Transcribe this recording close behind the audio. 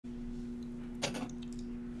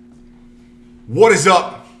What is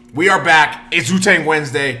up? We are back. It's Wu-Tang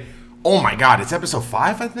Wednesday. Oh my god, it's episode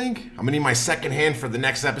 5, I think? I'm gonna need my second hand for the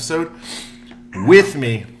next episode. With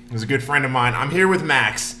me is a good friend of mine. I'm here with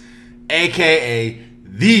Max, aka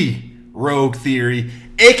The Rogue Theory,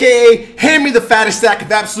 aka hand me the fattest stack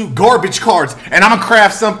of absolute garbage cards and I'm gonna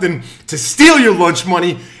craft something to steal your lunch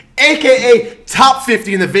money, aka top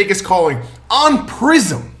 50 in the Vegas calling on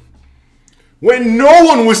Prism. When no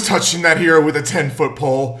one was touching that hero with a 10-foot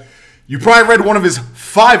pole. You probably read one of his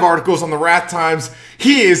 5 articles on the Rat Times.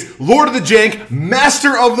 He is Lord of the Jank,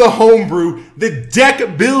 Master of the Homebrew, the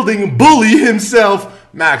deck building bully himself.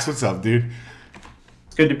 Max, what's up, dude?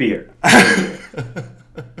 It's good to be here.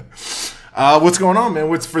 What's going on,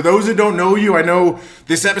 man? For those that don't know you, I know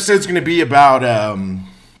this episode's going to be about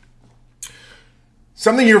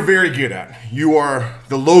something you're very good at. You are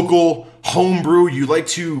the local homebrew. You like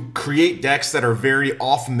to create decks that are very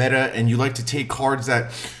off meta, and you like to take cards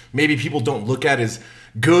that maybe people don't look at as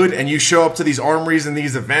good, and you show up to these armories and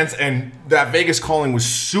these events, and that Vegas calling was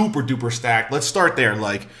super duper stacked. Let's start there.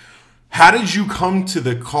 Like, how did you come to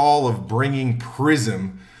the call of bringing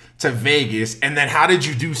Prism to Vegas, and then how did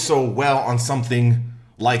you do so well on something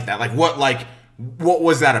like that? What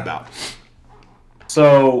was that about?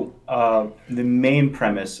 So the main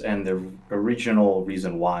premise and the original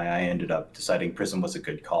reason why I ended up deciding Prism was a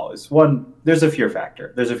good call is, one, there's a fear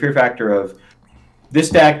factor. There's a fear factor of this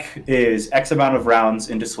deck is X amount of rounds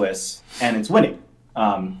into Swiss, and it's winning.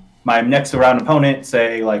 My next round opponent,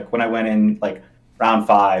 say, like, when I went in, like, round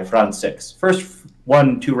 5, round 6, first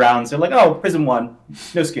 1-2 rounds, they're like, oh, Prism won.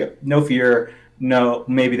 No skill, no fear, no,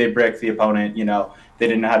 maybe they bricked the opponent, you know, they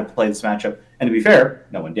didn't know how to play this matchup. And to be fair,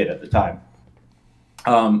 no one did at the time.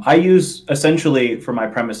 I use, essentially, for my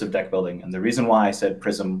premise of deck building, and the reason why I said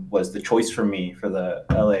Prism was the choice for me for the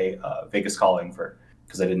LA Vegas calling,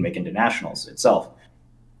 because I didn't make into nationals itself,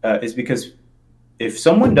 is because if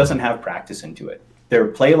someone doesn't have practice into it, their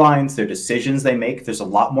play lines, their decisions they make, there's a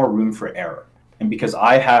lot more room for error. And because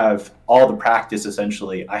I have all the practice,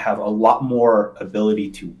 essentially, I have a lot more ability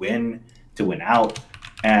to win out.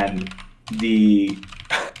 And the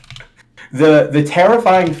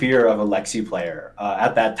terrifying fear of a Lexi player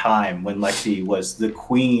at that time, when Lexi was the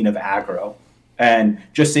queen of aggro, and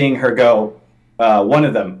just seeing her go, one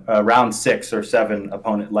of them, round 6 or 7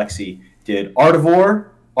 opponent Lexi, did Artivore,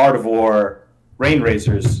 Rain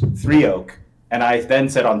Razors, 3 Oak, and I then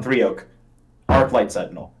said on 3 Oak, Arclight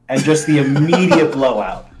Sentinel. And just the immediate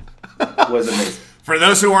blowout was amazing. For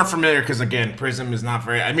those who aren't familiar, because again, Prism is not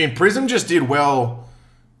very... I mean, Prism just did well,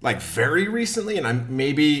 like, very recently,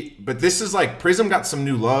 and but this is like, Prism got some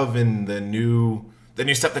new love in the new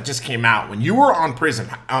stuff that just came out. When you were on Prism,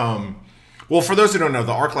 well, for those who don't know,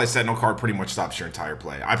 the Arclight Sentinel card pretty much stops your entire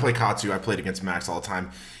play. I play Katsu. I played against Max all the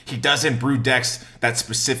time. He doesn't brew decks that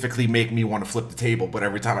specifically make me want to flip the table, but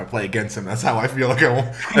every time I play against him, that's how I feel like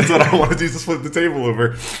that's what I want to do, is flip the table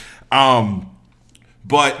over.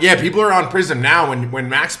 But yeah, people are on Prism now. When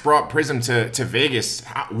Max brought Prism to Vegas,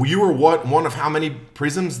 you were one of how many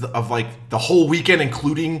Prisms of, like, the whole weekend,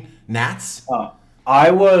 including Nats?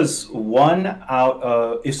 I was 1 out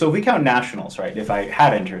of... So if we count nationals, right? If I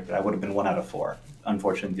had entered, I would have been 1 out of 4.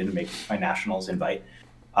 Unfortunately, didn't make my nationals invite.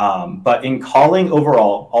 But in calling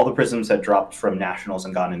overall, all the Prisms had dropped from nationals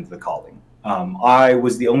and gone into the calling. I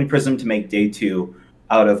was the only Prism to make day 2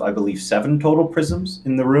 out of, I believe, 7 total Prisms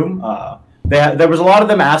in the room. There was a lot of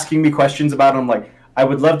them asking me questions about them. Like, I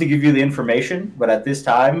would love to give you the information, but at this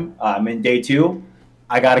time, in day 2,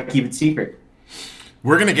 I got to keep it secret.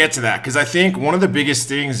 We're going to get to that, because I think one of the biggest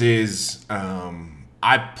things is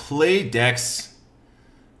I play decks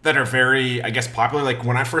that are very, I guess, popular. Like,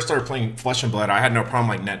 when I first started playing Flesh and Blood, I had no problem,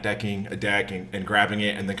 like, net decking a deck and grabbing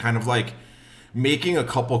it, and then kind of, like, making a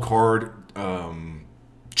couple card,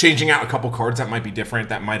 changing out a couple cards that might be different,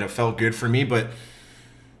 that might have felt good for me, but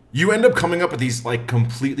you end up coming up with these, like,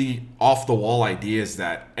 completely off-the-wall ideas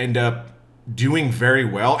that end up doing very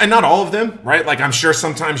well, and not all of them, right? Like, I'm sure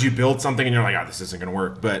sometimes you build something and you're like, oh, this isn't gonna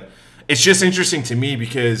work, but it's just interesting to me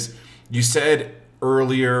because you said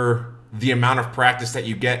earlier the amount of practice that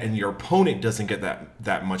you get and your opponent doesn't get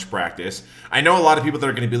that much practice. I know a lot of people that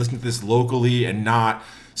are going to be listening to this locally and not,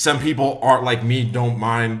 some people aren't like me, don't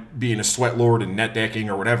mind being a sweat lord and net decking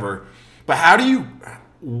or whatever, but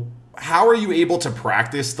how are you able to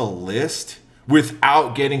practice the list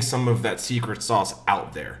without getting some of that secret sauce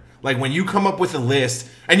out there? Like, when you come up with a list,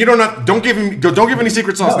 and you don't give any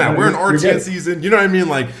secret sauce now. We're in RTN season. You know what I mean?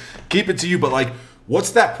 Like, keep it to you. But, like,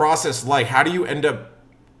 what's that process like? How do you end up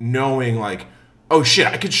knowing, like, oh shit,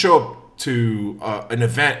 I could show up to an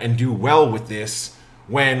event and do well with this,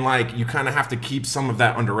 when, like, you kind of have to keep some of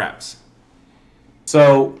that under wraps?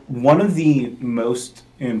 So one of the most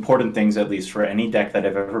important things, at least for any deck that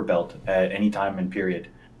I've ever built at any time and period,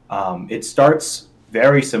 it starts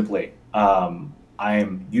very simply.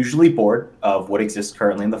 I'm usually bored of what exists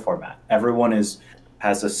currently in the format. Everyone has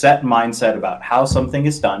a set mindset about how something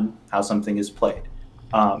is done, how something is played.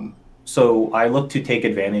 So I look to take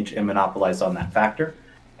advantage and monopolize on that factor.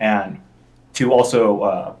 And to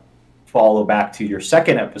also follow back to your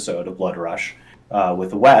second episode of Blood Rush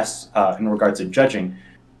with Wes in regards to judging,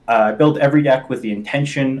 I built every deck with the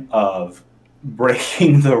intention of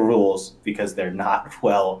breaking the rules because they're not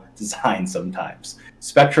well designed sometimes.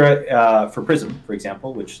 Spectra for Prism, for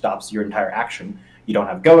example, which stops your entire action. You don't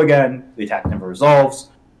have go again, the attack never resolves.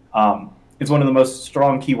 It's one of the most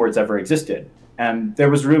strong keywords ever existed, and there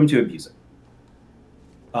was room to abuse it.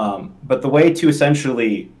 But the way to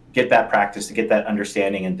essentially get that practice, to get that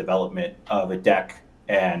understanding and development of a deck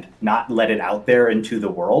and not let it out there into the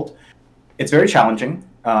world, it's very challenging.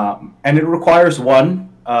 And it requires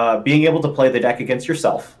being able to play the deck against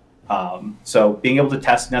yourself. So being able to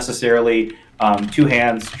test necessarily two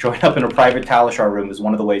hands, join up in a private Talishar room is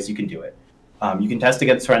one of the ways you can do it. You can test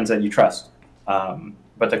against friends that you trust.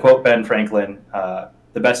 But to quote Ben Franklin,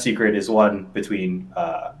 the best secret is one between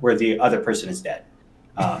where the other person is dead.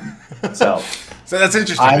 So that's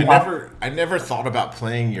interesting. I never thought about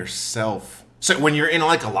playing yourself. So when you're in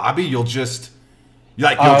like a lobby, you'll just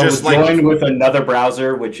join with another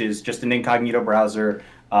browser, which is just an incognito browser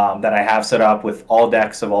that I have set up with all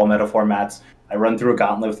decks of all meta formats. I run through a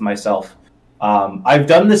gauntlet with myself. I've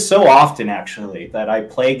done this so often, actually, that I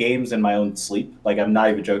play games in my own sleep. Like, I'm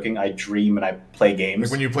not even joking. I dream and I play games.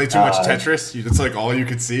 Like when you play too much Tetris, it's like all you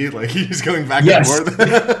could see. Like, he's going back and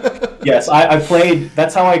forth. Yes, I played.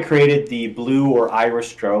 That's how I created the blue or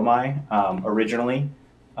iris Dromai originally.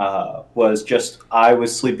 I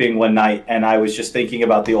was sleeping one night and I was just thinking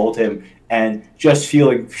about the old him and just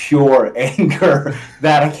feeling pure anger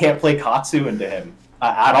that I can't play Katsu into him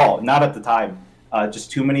at all. Not at the time.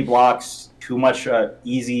 Just too many blocks, too much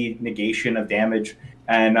easy negation of damage,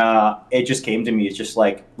 and it just came to me. It's just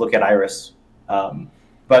like, look at Iris.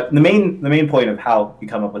 But the main point of how you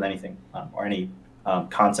come up with anything or any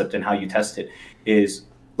concept and how you test it is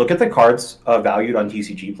look at the cards valued on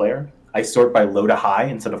TCG Player. I sort by low to high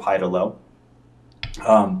instead of high to low.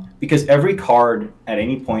 Because every card at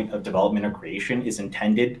any point of development or creation is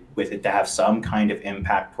intended with it to have some kind of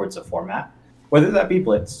impact towards the format, whether that be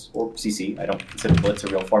Blitz or CC. I don't consider Blitz a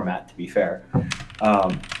real format, to be fair.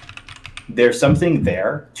 There's something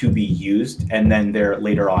there to be used, and then they're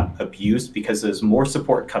later on abused, because as more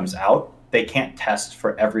support comes out, they can't test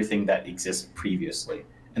for everything that exists previously.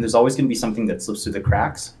 And there's always going to be something that slips through the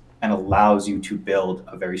cracks and allows you to build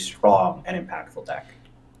a very strong and impactful deck.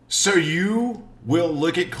 So you will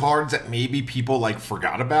look at cards that maybe people like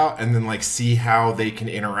forgot about and then like see how they can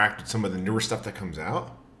interact with some of the newer stuff that comes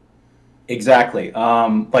out? Exactly.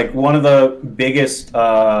 Like one of the biggest,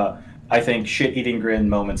 I think, shit-eating grin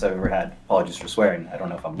moments I've ever had. Apologies for swearing. I don't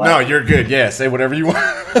know if I'm No, you're good. Yeah, say whatever you want.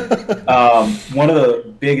 One of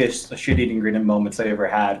the biggest shit-eating grin moments I ever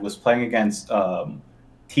had was playing against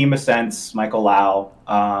Team Ascent's Michael Lau.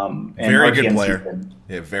 Very good player. Season.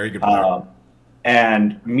 Yeah, very good player.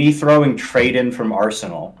 And me throwing trade in from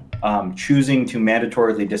Arsenal, choosing to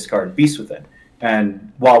mandatorily discard Beast Within.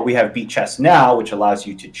 And while we have Beat Chest now, which allows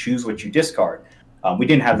you to choose what you discard, we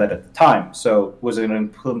didn't have that at the time. So it was a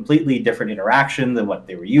completely different interaction than what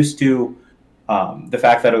they were used to. The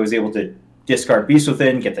fact that I was able to discard Beast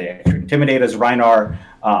Within, get the extra Intimidate as Reinar.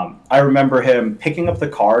 I remember him picking up the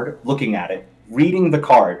card, looking at it, reading the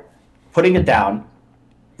card, putting it down,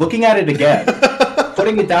 looking at it again,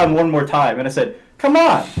 putting it down one more time. And I said, come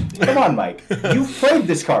on, Mike. You've played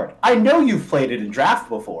this card. I know you've played it in draft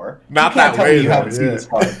before. Not that way, you haven't seen this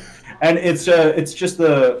card. And it's just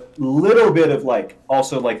a little bit of like,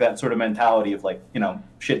 also like that sort of mentality of like,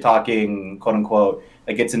 shit talking, quote unquote,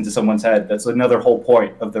 that gets into someone's head. That's another whole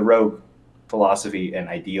point of the rogue philosophy and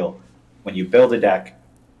ideal. When you build a deck,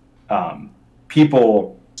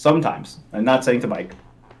 people sometimes, I'm not saying to Mike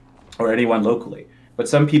or anyone locally, but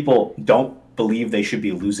some people don't believe they should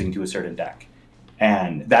be losing to a certain deck.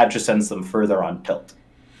 And that just sends them further on tilt.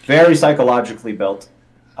 Very psychologically built.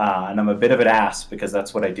 And I'm a bit of an ass because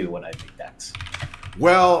that's what I do when I make decks.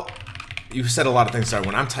 Well, you said a lot of things. Sorry,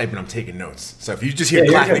 when I'm typing, I'm taking notes. So if you just hear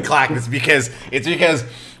clack, it's because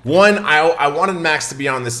one, I wanted Max to be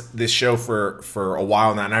on this show for a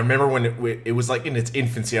while now, and I remember when it was like in its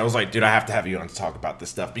infancy. I was like, dude, I have to have you on to talk about this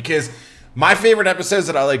stuff, because my favorite episodes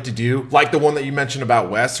that I like to do, like the one that you mentioned about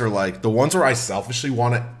Wes, are like the ones where I selfishly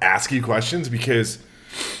want to ask you questions because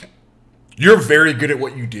you're very good at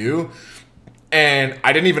what you do. And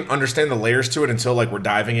I didn't even understand the layers to it until like we're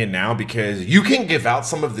diving in now, because you can give out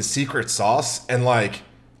some of the secret sauce and like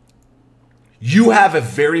you have a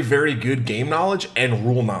very, very good game knowledge and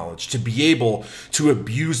rule knowledge to be able to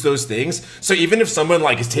abuse those things. So even if someone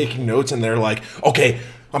like is taking notes and they're like, okay,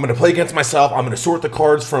 I'm going to play against myself, I'm going to sort the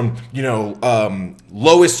cards from, you know,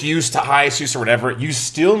 lowest use to highest use or whatever, you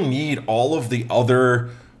still need all of the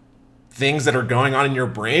other things that are going on in your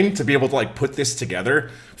brain to be able to like put this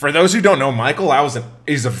together. For those who don't know, Michael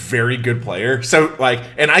is a very good player. So like,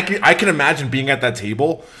 and I can imagine being at that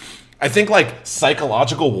table. I think like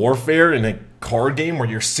psychological warfare in a card game where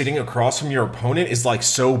you're sitting across from your opponent is like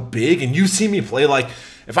so big. And you see me play, like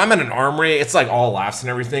if I'm at an armory, it's like all laughs and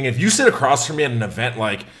everything. If you sit across from me at an event,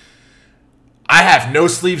 like I have no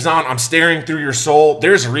sleeves on, I'm staring through your soul.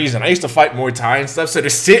 There's a reason. I used to fight Muay Thai and stuff. So to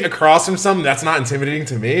sit across from something, that's not intimidating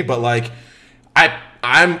to me. But like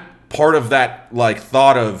I'm part of that like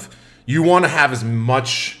thought of you want to have as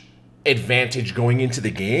much advantage going into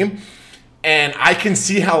the game. And I can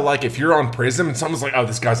see how, like, if you're on Prism and someone's like, oh,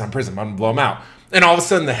 this guy's on Prism, I'm going to blow him out. And all of a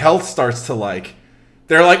sudden the health starts to, like,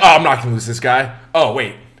 they're like, oh, I'm not going to lose this guy. Oh,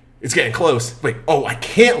 wait, it's getting close. Wait, oh, I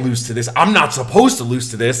can't lose to this. I'm not supposed to lose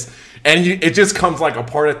to this. And it just comes, like,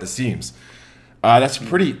 apart at the seams. That's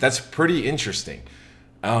pretty interesting.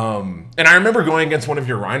 And I remember going against one of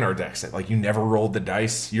your Reinhardt decks that, like, you never rolled the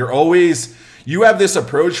dice. You have this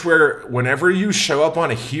approach where whenever you show up on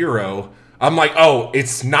a hero, I'm like, oh,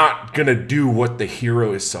 it's not going to do what the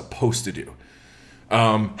hero is supposed to do.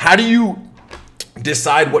 How do you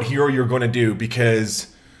decide what hero you're going to do?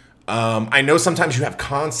 Because I know sometimes you have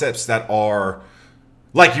concepts that are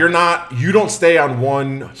like you don't stay on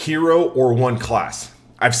one hero or one class.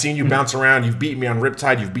 I've seen you bounce around. You've beaten me on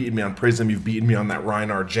Riptide. You've beaten me on Prism. You've beaten me on that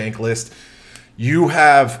Reinhardt jank list.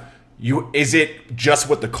 Is it just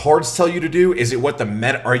what the cards tell you to do? Is it what the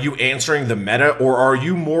meta? Are you answering the meta, or are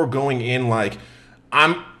you more going in like,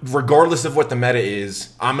 regardless of what the meta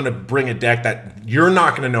is, I'm gonna bring a deck that you're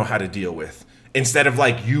not gonna know how to deal with, instead of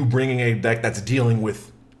like you bringing a deck that's dealing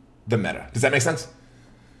with the meta? Does that make sense?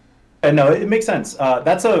 No, it makes sense.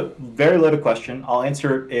 That's a very loaded question. I'll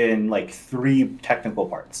answer it in like 3 technical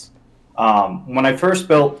parts. When I first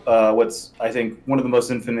built what's I think one of the most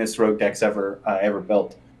infamous rogue decks I ever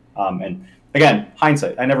built. And again,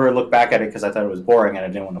 hindsight, I never looked back at it because I thought it was boring and I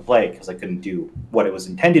didn't want to play it because I couldn't do what it was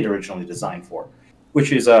intended originally designed for,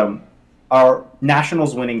 which is our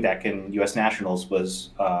Nationals winning deck in U.S. Nationals was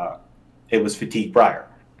Fatigue Briar.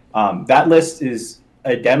 That list is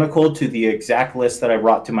identical to the exact list that I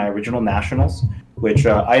brought to my original Nationals, which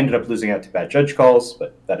I ended up losing out to bad judge calls,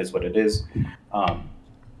 but that is what it is.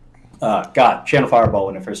 Channel Fireball,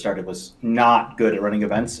 when it first started, was not good at running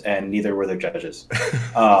events, and neither were their judges.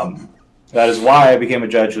 That is why I became a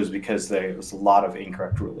judge, was because there was a lot of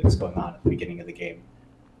incorrect rulings going on at the beginning of the game.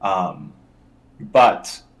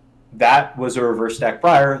 But that was a reverse stack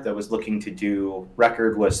Briar that was looking to do,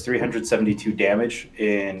 record was 372 damage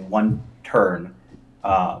in 1 turn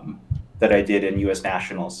that I did in U.S.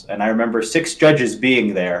 Nationals. And I remember 6 judges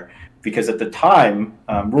being there, because at the time,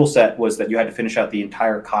 rule set was that you had to finish out the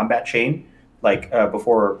entire combat chain, like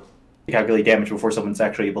before you calculate damage before someone's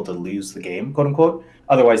actually able to lose the game, quote unquote.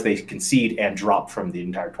 Otherwise, they concede and drop from the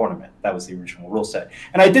entire tournament. That was the original rule set.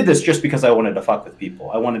 And I did this just because I wanted to fuck with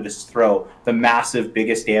people. I wanted to throw the massive,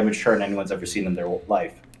 biggest damage turn anyone's ever seen in their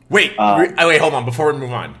life. Wait, hold on, before we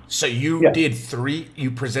move on. So you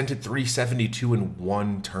presented 372 in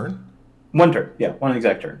 1 turn? 1 turn, yeah, 1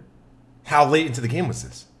 exact turn. How late into the game was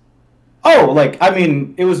this? Oh, like, I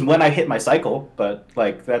mean, it was when I hit my cycle, but,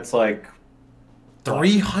 like, that's, like...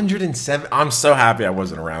 307? I'm so happy I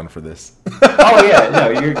wasn't around for this. Oh, yeah, no,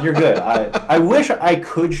 you're good. I wish I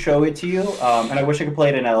could show it to you, and I wish I could play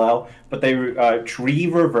it in LL, but they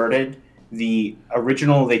reverted the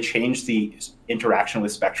original. They changed the interaction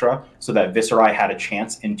with Spectra so that Viserai had a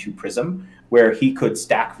chance into Prism, where he could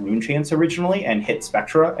stack Rune Chance originally and hit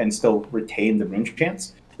Spectra and still retain the Rune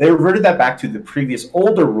Chance. They reverted that back to the previous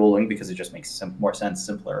older ruling because it just makes more sense,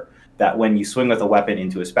 simpler, that when you swing with a weapon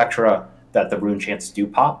into a Spectra, that the Rune Chance do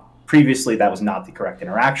pop. Previously, that was not the correct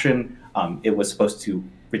interaction. It was supposed to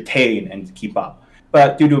retain and keep up.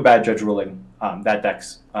 But due to a bad judge ruling, that deck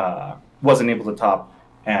wasn't able to top,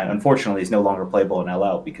 and unfortunately is no longer playable in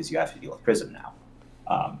LL because you have to deal with Prism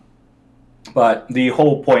now. But the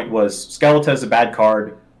whole point was Skeletor is a bad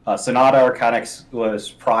card. Sonata Arcanix was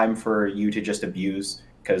prime for you to just abuse,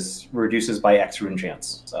 because reduces by X Rune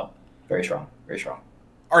Chance. So, very strong, very strong.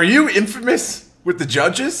 Are you infamous with the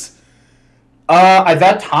judges? At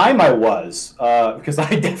that time, I was, because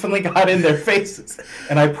I definitely got in their faces,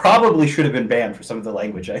 and I probably should have been banned for some of the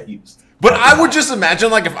language I used. But I would just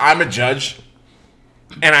imagine, like, if I'm a judge,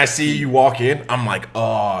 and I see you walk in, I'm like,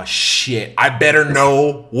 oh shit, I better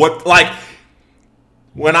know what, like,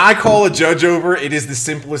 when I call a judge over, it is the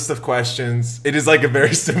simplest of questions. It is like a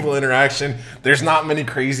very simple interaction. There's not many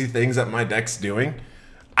crazy things that my deck's doing.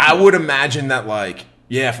 I would imagine that, like,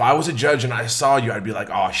 yeah, if I was a judge and I saw you, I'd be like,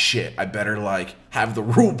 oh shit, I better like have the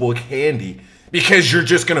rule book handy because you're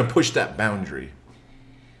just gonna push that boundary.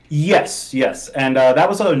 Yes, yes, and that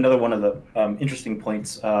was another one of the interesting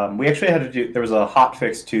points. We actually had to do. There was a hot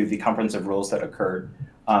fix to the comprehensive rules that occurred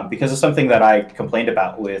because of something that I complained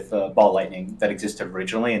about with ball lightning that existed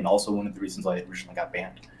originally, and also one of the reasons I originally got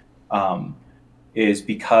banned is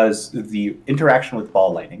because the interaction with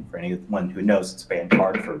ball lightning, for anyone who knows, it's a banned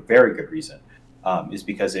card for a very good reason, is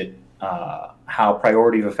because it how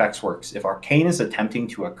priority of effects works. If arcane is attempting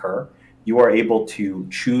to occur, you are able to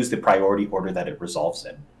choose the priority order that it resolves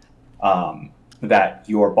in. That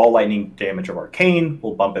your ball lightning damage of arcane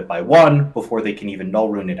will bump it by 1 before they can even null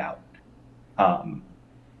rune it out.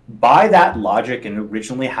 By that logic, and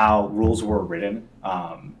originally how rules were written,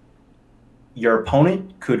 your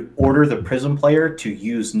opponent could order the Prism player to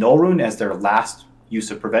use null rune as their last use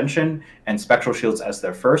of prevention and spectral shields as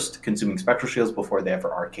their first, consuming spectral shields before they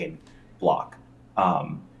ever arcane block,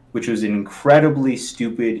 which was an incredibly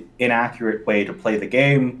stupid, inaccurate way to play the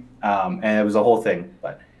game, and it was a whole thing,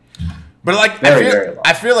 But like,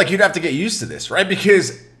 I feel like you'd have to get used to this, right?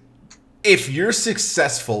 Because if you're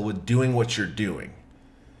successful with doing what you're doing,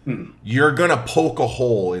 you're gonna poke a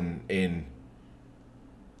hole in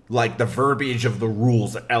like the verbiage of the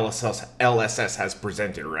rules that LSS has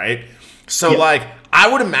presented, right? So like,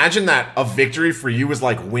 I would imagine that a victory for you is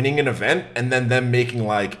like winning an event and then them making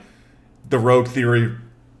like the Rogue Theory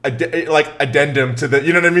like addendum to the,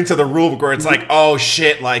 you know what I mean, to the rule book where it's like, oh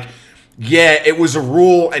shit, like, yeah, it was a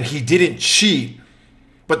rule and he didn't cheat,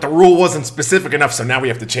 but the rule wasn't specific enough, so now we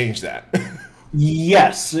have to change that.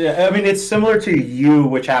 Yes. I mean, it's similar to you,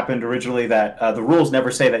 which happened originally that the rules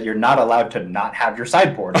never say that you're not allowed to not have your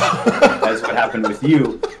sideboard. That's what happened with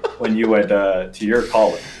you when you went to your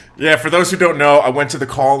calling. Yeah, for those who don't know, I went to the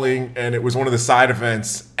calling and it was one of the side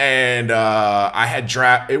events and I had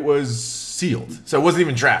draft. It was sealed. So it wasn't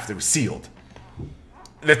even draft. It was sealed.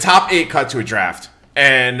 The top 8 cut to a draft.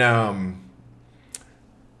 And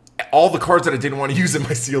all the cards that I didn't want to use in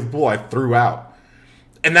my sealed pool, I threw out.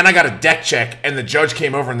 And then I got a deck check, and the judge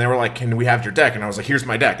came over, and they were like, can we have your deck? And I was like, here's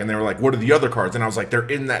my deck. And they were like, what are the other cards? And I was like, they're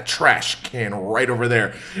in that trash can right over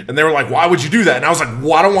there. And they were like, why would you do that? And I was like,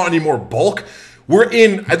 well, I don't want any more bulk. We're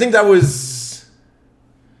in, I think that was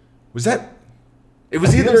that? It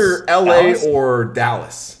was either LA or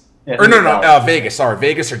Dallas. Yeah, or no, Vegas. Sorry,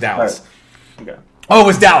 Vegas or Dallas. Right. Okay. Oh, it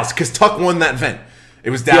was Dallas, because Tuck won that event.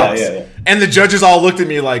 It was Dallas. Yeah. And the judges all looked at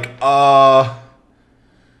me like,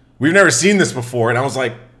 we've never seen this before. And I was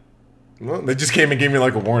like, well, they just came and gave me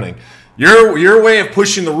like a warning. Your way of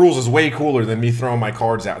pushing the rules is way cooler than me throwing my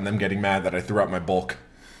cards out and them getting mad that I threw out my bulk.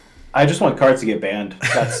 I just want cards to get banned.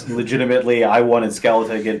 That's legitimately, I wanted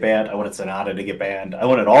Skeleton to get banned. I wanted Sonata to get banned. I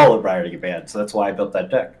wanted all of Briar to get banned. So that's why I built that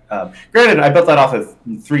deck. Granted, I built that off of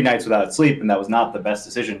 3 nights without sleep, and that was not the best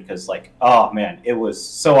decision because, like, oh man, it was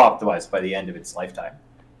so optimized by the end of its lifetime.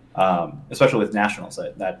 Especially with Nationals,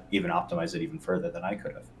 that even optimized it even further than I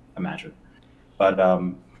could have imagined. But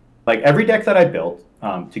like every deck that I built,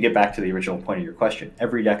 to get back to the original point of your question,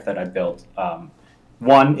 every deck that I built,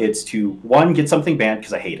 it's to get something banned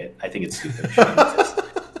because I hate it. I think it's stupid. It shouldn't exist.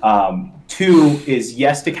 2 is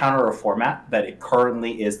yes to counter a format that it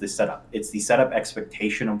currently is the setup. It's the setup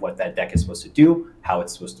expectation of what that deck is supposed to do, how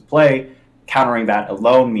it's supposed to play. Countering that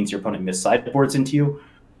alone means your opponent miss sideboards into you.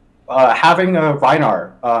 Having a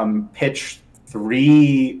Rhinar pitch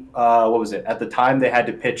 3, what was it? At the time, they had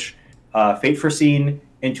to pitch Fate Foreseen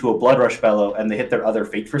into a Blood Rush Bellow, and they hit their other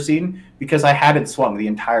Fate Foreseen because I hadn't swung the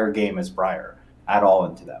entire game as Briar at all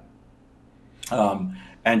into them.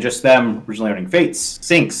 And just them originally running Fates,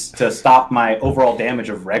 Sinks, to stop my overall damage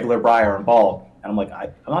of regular Briar and Ball. And I'm like,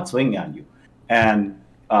 I'm not swinging on you. And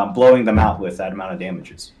blowing them out with that amount of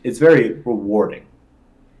damages. It's very rewarding.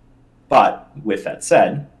 But with that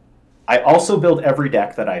said, I also build every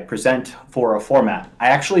deck that I present for a format. I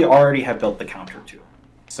actually already have built the counter to.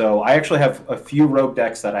 So I actually have a few rogue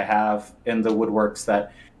decks that I have in the woodworks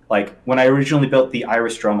that, like, when I originally built the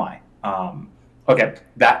Iris Dromai,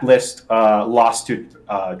 that list lost to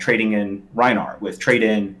trading in Rhinar. With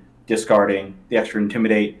trade-in, discarding, the extra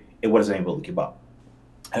Intimidate, it wasn't able to keep up.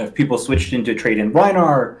 If people switched into trade-in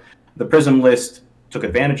Rhinar, the Prism list took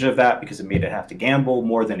advantage of that because it made it have to gamble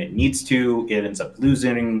more than it needs to. It ends up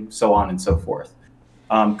losing, so on and so forth.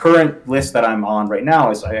 Current list that I'm on right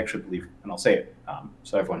now is, I actually believe, and I'll say it,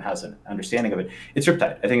 so everyone has an understanding of it. It's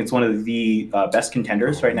Riptide. I think it's one of the best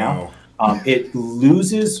contenders right now. It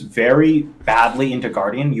loses very badly into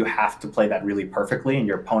Guardian. You have to play that really perfectly, and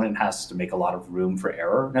your opponent has to make a lot of room for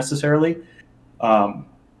error necessarily.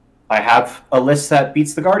 I have a list that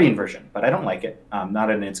beats the Guardian version, but I don't like it. Not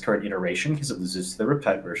in its current iteration because it loses to the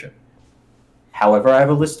Riptide version. However, I have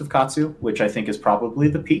a list of Katsu, which I think is probably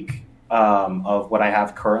the peak of what I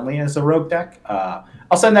have currently as a rogue deck.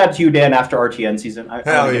 I'll send that to you, Dan, after RTN season. I want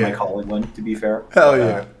to get my calling one, to be fair. Hell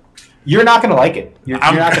yeah. You're not going to like it. You're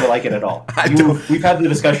not going to like it at all. We've had the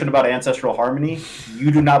discussion about Ancestral Harmony. You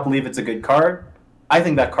do not believe it's a good card. I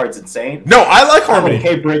think that card's insane. No, I like Harmony.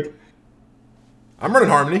 I'm running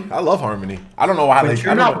Harmony. I love Harmony. I don't know why. But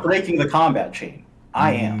you're not breaking the combat chain.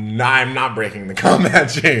 I am. No, I'm not breaking the combat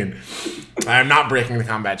chain. I'm not breaking the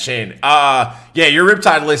combat chain. Yeah, your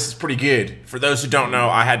Riptide list is pretty good. For those who don't know,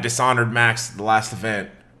 I had Dishonored Max the last event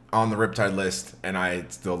on the Riptide list, and I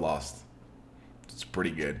still lost. It's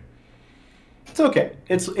pretty good. It's okay.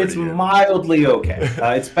 It's mildly okay.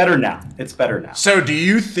 It's better now. It's better now. So do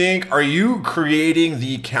you think, are you creating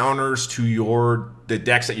the counters to the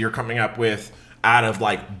decks that you're coming up with out of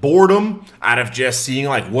like boredom, out of just seeing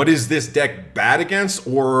like what is this deck bad against,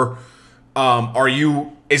 or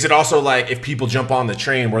is it also like if people jump on the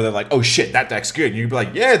train where they're like, oh shit, that deck's good, you'd be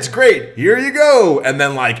like, yeah, it's great, here you go, and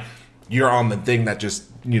then like you're on the thing that just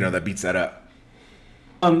that beats that up?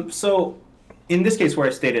 So in this case where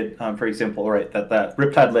I stated, for example, right, that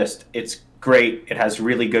Riptide list, it's great, it has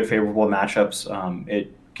really good favorable matchups,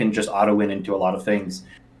 it can just auto win into a lot of things,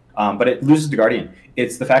 but it loses to Guardian.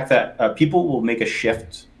 It's the fact that people will make a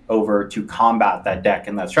shift over to combat that deck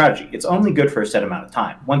and that strategy. It's only good for a set amount of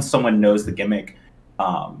time. Once someone knows the gimmick,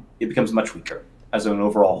 it becomes much weaker as an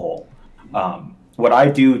overall whole. What I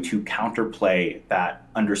do to counterplay that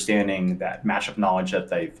understanding, that matchup knowledge that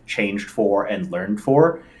they've changed for and learned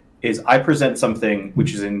for, is I present something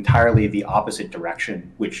which is entirely the opposite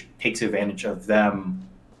direction, which takes advantage of them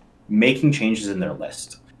making changes in their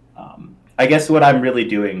list. I guess what I'm really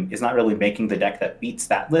doing is not really making the deck that beats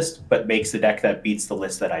that list, but makes the deck that beats the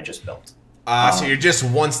list that I just built. So you're just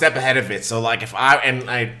one step ahead of it. So like if I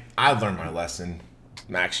learned my lesson.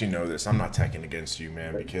 Max, you know this. I'm not teching against you,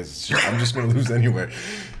 man, because I'm just going to lose anyway.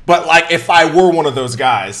 But like if I were one of those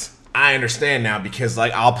guys, I understand now, because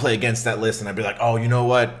like I'll play against that list and I'd be like, oh, you know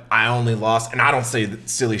what? I only lost. And I don't say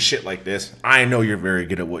silly shit like this. I know you're very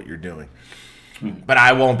good at what you're doing. But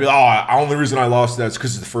I won't be, the only reason I lost that is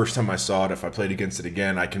because it's the first time I saw it. If I played against it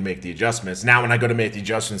again, I can make the adjustments. Now when I go to make the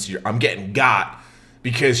adjustments, I'm getting got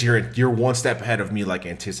because you're one step ahead of me, like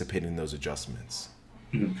anticipating those adjustments.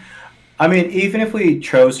 I mean, even if we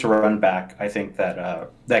chose to run back, I think that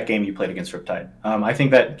that game you played against Riptide, I think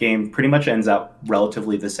that game pretty much ends out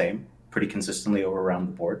relatively the same, pretty consistently around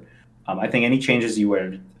the board. I think any changes you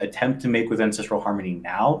would attempt to make with Ancestral Harmony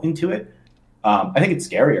now into it, I think it's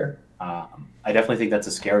scarier. I definitely think that's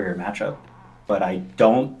a scarier matchup, but I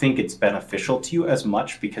don't think it's beneficial to you as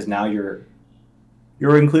much because now you're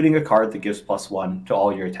including a card that gives +1 to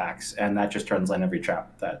all your attacks, and that just turns on every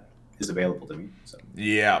trap that is available to me. So.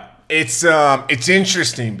 Yeah, it's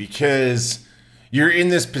interesting because you're in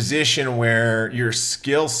this position where your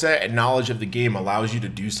skill set and knowledge of the game allows you to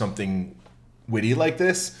do something witty like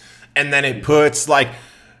this, and then it puts like.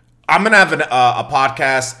 I'm gonna have a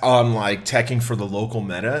podcast on like teching for the local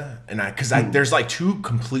meta, and there's like two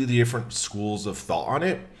completely different schools of thought on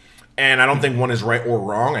it, and I don't think one is right or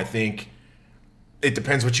wrong. I think it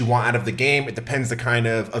depends what you want out of the game. It depends the kind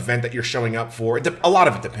of event that you're showing up for. A lot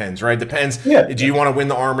of it depends, right? It depends. Yeah. Do you want to win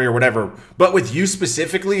the army or whatever? But with you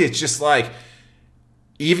specifically, it's just like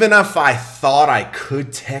even if I thought I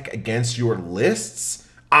could tech against your lists,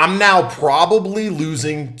 I'm now probably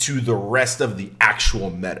losing to the rest of the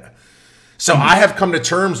actual meta. So I have come to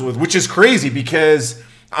terms with, which is crazy because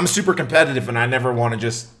I'm super competitive and I never want to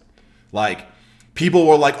just like, people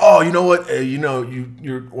were like, oh, you know what,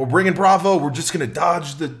 we're bringing Bravo, we're just going to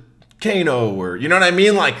dodge the Kano, or you know what I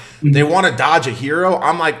mean? Like they want to dodge a hero.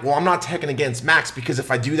 I'm like, well, I'm not teching against Max because if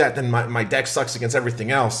I do that, then my deck sucks against everything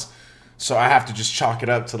else. So I have to just chalk it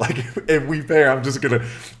up to like, if we pair, I'm just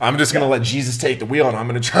gonna let Jesus take the wheel and I'm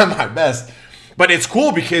gonna try my best. But it's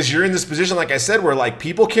cool because you're in this position, like I said, where like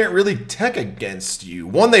people can't really tech against you.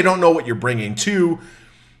 One, they don't know what you're bringing. Two,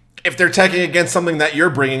 if they're teching against something that you're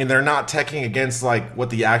bringing, they're not teching against like what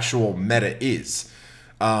the actual meta is.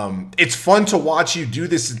 It's fun to watch you do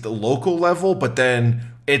this at the local level, but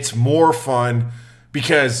then it's more fun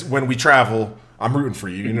because when we travel, I'm rooting for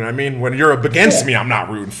you. You know what I mean? When you're up against me, I'm not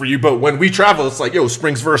rooting for you. But when we travel, it's like, yo,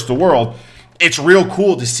 Springs versus the world. It's real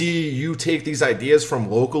cool to see you take these ideas from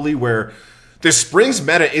locally where the Springs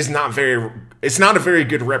meta is not very, it's not a very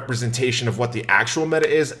good representation of what the actual meta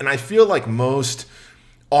is. And I feel like most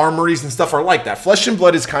armories and stuff are like that. Flesh and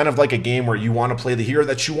Blood is kind of like a game where you want to play the hero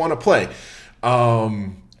that you want to play.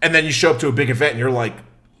 And then you show up to a big event and you're like,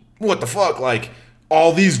 what the fuck? Like,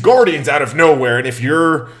 all these Guardians out of nowhere. And if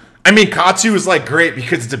you're, I mean, Katsu is like great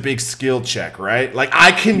because it's a big skill check, right? Like,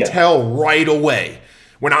 I can tell right away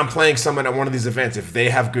when I'm playing someone at one of these events if they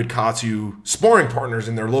have good Katsu sparring partners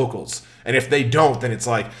in their locals. And if they don't, then it's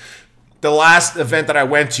like, the last event that I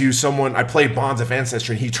went to, I played Bonds of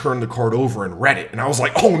Ancestry, and he turned the card over and read it. And I was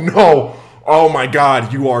like, oh no, oh my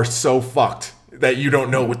God, you are so fucked that you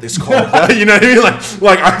don't know what this card does. You know what I mean?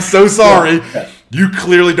 Like I'm so sorry. Yeah. You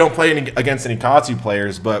clearly don't play against any Katsu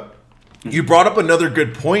players, but you brought up another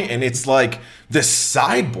good point, and it's like the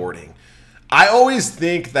sideboarding. I always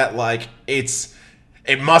think that like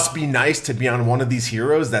it must be nice to be on one of these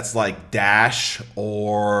heroes that's like Dash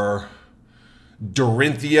or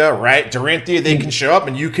Dorinthia, right? Dorinthia, they can show up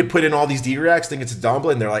and you could put in all these D-Reacts, think it's a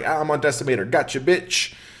Dumblet, and they're like, I'm on Decimator, gotcha,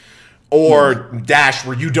 bitch. Or Dash,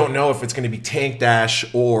 where you don't know if it's going to be tank dash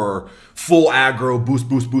or full aggro, boost,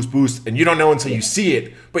 boost, boost, boost, and you don't know until you see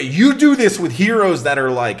it. But you do this with heroes that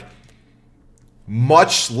are like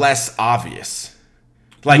much less obvious.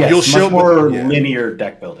 Like you'll show up more linear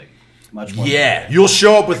deck building. Much more. Yeah, you'll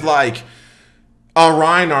show up with like a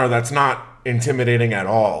Rhinar that's not intimidating at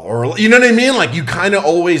all, or you know what I mean? Like you kind of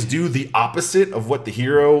always do the opposite of what the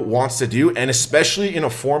hero wants to do, and especially in a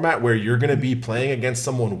format where you're going to be playing against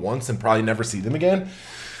someone once and probably never see them again.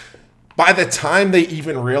 By the time they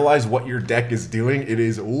even realize what your deck is doing, it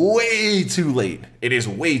is way too late. It is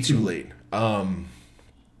way too late.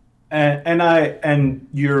 And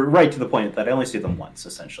you're right to the point that I only see them once,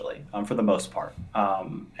 essentially, for the most part.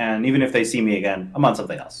 And even if they see me again, I'm on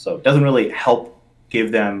something else, so it doesn't really help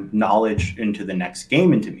give them knowledge into the next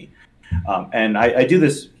game into me. And I do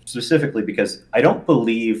this specifically because I don't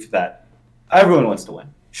believe that everyone wants to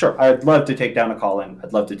win. Sure, I'd love to take down a Calling.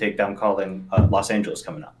 I'd love to take down Calling Los Angeles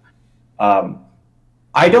coming up.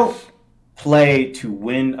 I don't play to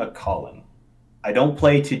win a Calling. I don't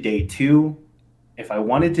play to day 2. If I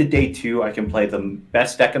wanted to day 2, I can play the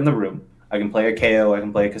best deck in the room. I can play a KO, I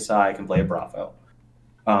can play a Kasai, I can play a Bravo.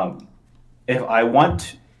 If I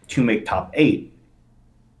want to make top 8,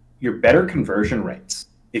 your better conversion rates,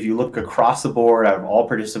 if you look across the board out of all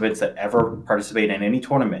participants that ever participate in any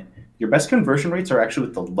tournament, your best conversion rates are actually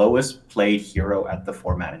with the lowest played hero at the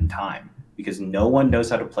format in time, because no one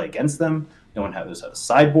knows how to play against them, no one knows how to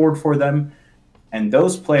sideboard for them, and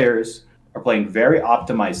those players are playing very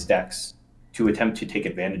optimized decks to attempt to take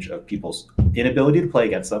advantage of people's inability to play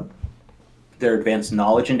against them, their advanced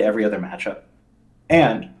knowledge into every other matchup,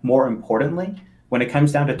 and more importantly, when it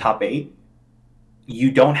comes down to top 8,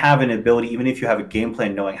 you don't have an ability, even if you have a game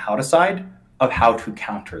plan knowing how to side, of how to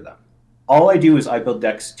counter them. All I do is I build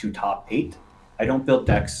decks to top 8. I don't build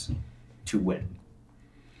decks to win.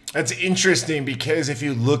 That's interesting, because if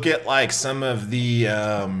you look at like some of the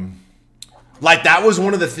like that was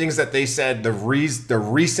one of the things that they said the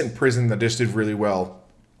recent Prison that just did really well.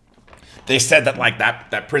 They said that like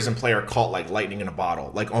that Prison player caught like lightning in a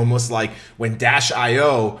bottle, like almost like when Dash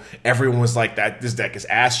IO, everyone was like that this deck is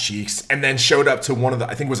ass cheeks, and then showed up to one of the,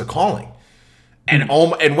 I think it was a Calling, and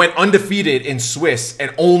and went undefeated in Swiss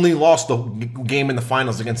and only lost the game in the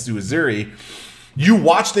finals against Uazuri. You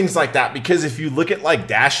watch things like that because if you look at like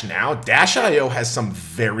Dash now, Dash IO has some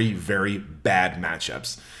very, very bad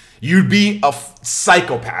matchups. You'd be a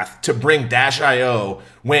psychopath to bring Dash IO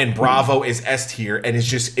when Bravo is S tier, and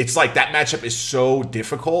it's like that matchup is so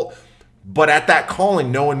difficult. But at that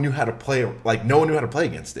Calling, no one knew how to play. Like no one knew how to play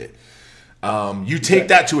against it. You take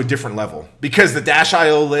that to a different level, because the Dash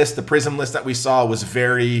IO list, the Prism list that we saw was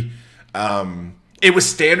very. It was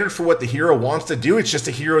standard for what the hero wants to do. It's just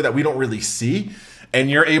a hero that we don't really see,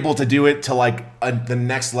 and you're able to do it to like the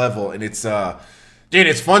next level, and it's dude,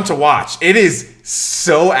 it's fun to watch. It is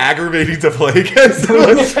so aggravating to play against,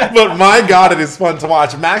 but my God, it is fun to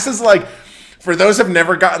watch. Max is like, for those who have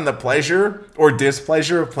never gotten the pleasure or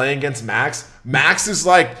displeasure of playing against Max, Max is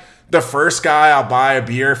like the first guy I'll buy a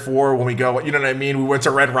beer for when we go, you know what I mean? We went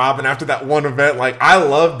to Red Robin after that one event. Like, I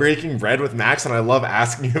love breaking bread with Max, and I love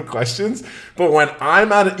asking him questions. But when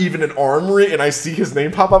I'm at even an armory and I see his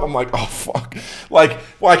name pop up, I'm like, oh, fuck. Like,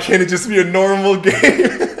 why can't it just be a normal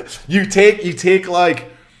game?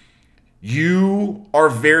 You are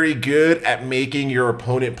very good at making your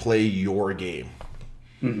opponent play your game.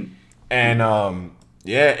 Mm-hmm. And,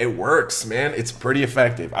 yeah, it works, man. It's pretty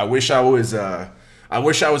effective. I wish I was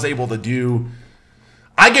able to do.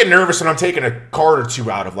 I get nervous when I'm taking a card or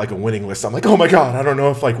two out of like a winning list. I'm like, oh my God, I don't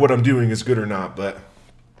know if like what I'm doing is good or not. But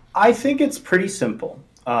I think it's pretty simple.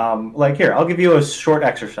 Like here, I'll give you a short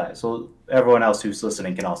exercise. So everyone else who's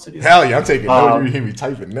listening can also do that. Hell yeah, I'm taking notes. You hear me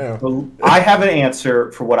typing now. So I have an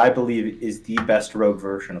answer for what I believe is the best rogue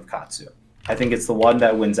version of Katsu. I think it's the one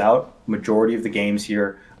that wins out majority of the games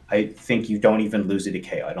here. I think you don't even lose it to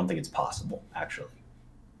KO. I don't think it's possible, actually.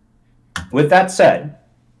 With that said,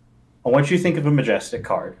 I want you to think of a Majestic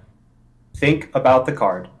card. Think about the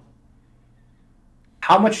card.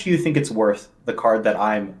 How much do you think it's worth, the card that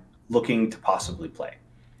I'm looking to possibly play?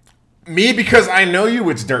 Me, because I know you,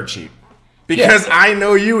 it's dirt cheap. Because I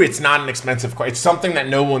know you, it's not an expensive card. It's something that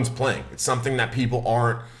no one's playing. It's something that people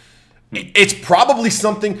aren't. It's probably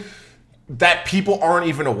something that people aren't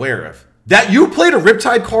even aware of. That you played a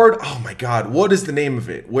Riptide card. Oh my God, what is the name of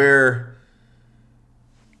it? Where?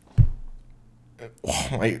 Oh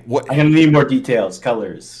my, what? I'm gonna need more details,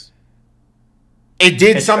 colors. It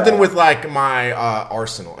did something with like my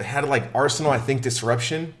Arsenal. It had like Arsenal, I think,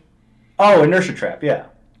 Disruption. Oh, Inertia Trap, yeah.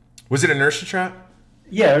 Was it Inertia Trap?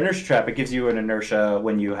 Yeah, Inertia Trap. It gives you an inertia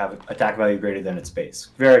when you have attack value greater than its base.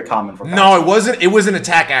 Very common for. No, it wasn't. It was an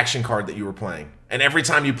attack action card that you were playing, and every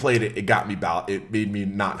time you played it, it got me it made me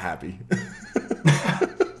not happy.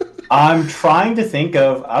 I'm trying to think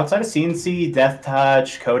of outside of CNC, Death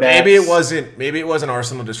Touch, Codex. Maybe it wasn't. Maybe it wasn't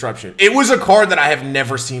Arsenal Disruption. It was a card that I have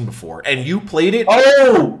never seen before, and you played it.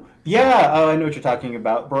 Oh. Yeah, I know what you're talking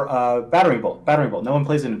about. Battering Bolt. Battering Bolt. No one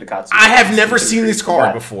plays it in Dekatsu. I have never seen this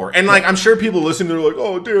card before. And, like, I'm sure people listening, they're like,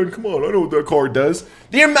 oh, Dan, come on. I know what that card does.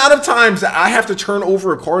 The amount of times that I have to turn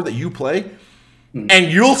over a card that you play,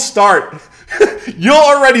 and you'll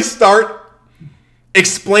already start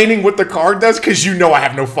explaining what the card does, because you know I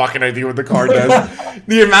have no fucking idea what the card does.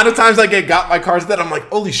 The amount of times I got my cards that I'm like,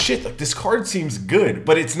 holy shit, like, this card seems good,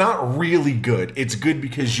 but it's not really good. It's good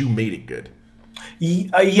because you made it good.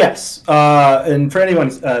 Yes, and for anyone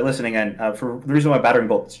listening, and for the reason why Battering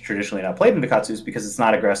Bolt is traditionally not played in Dekatsu is because it's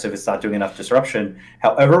not aggressive, it's not doing enough disruption.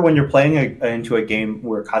 However, when you're playing into a game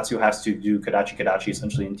where Katsu has to do Kadachi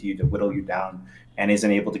essentially into you to whittle you down and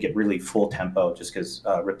isn't able to get really full tempo just because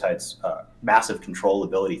Riptide's massive control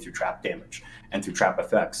ability through trap damage and through trap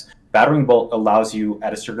effects, Battering Bolt allows you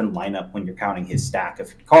at a certain lineup when you're counting his stack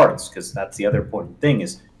of cards, because that's the other important thing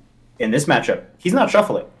is, in this matchup, he's not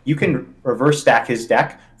shuffling. You can reverse stack his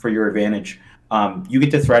deck for your advantage. You get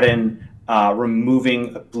to threaten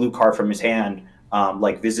removing a blue card from his hand,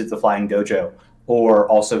 like Visit the Flying Dojo, or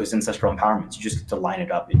also his Ancestral Empowerments. You just get to line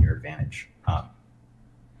it up in your advantage.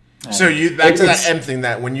 So you back to that M thing,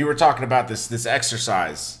 that when you were talking about this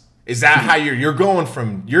exercise, is that how you're going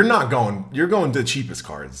from you're going to the cheapest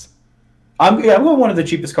cards? I'm going one of the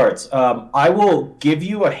cheapest cards. I will give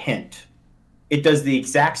you a hint. It does the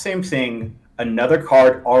exact same thing another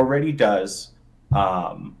card already does.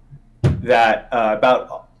 That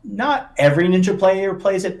about not every Ninja player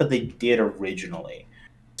plays it, but they did originally.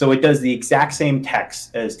 So it does the exact same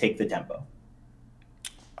text as Take the Tempo.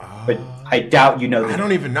 But I doubt you know. I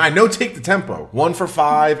don't even know. I know Take the Tempo. 1 for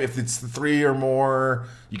 5. If it's 3 or more,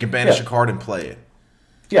 you can banish a card and play it.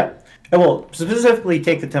 Yeah. And well, specifically,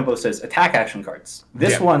 Take the Tempo says attack action cards.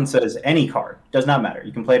 This one says any card. Does not matter.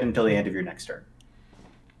 You can play it until the end of your next turn.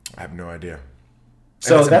 I have no idea.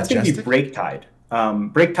 So that's going to be Break Tide.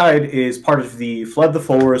 Break Tide is part of the Flood the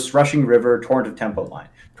Forest, Rushing River, Torrent of Tempo line.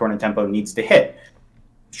 Torrent of Tempo needs to hit.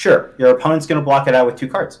 Sure, your opponent's going to block it out with 2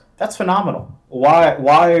 cards. That's phenomenal.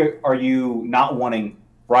 Why are you not wanting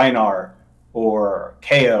Rhinar or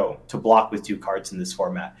KO to block with 2 cards in this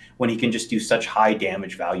format when he can just do such high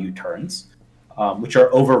damage value turns, which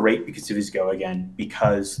are overrate because of his Go Again,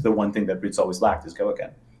 because the one thing that Boots always lacked is Go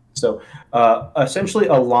Again. So essentially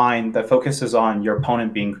a line that focuses on your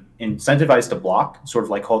opponent being incentivized to block, sort of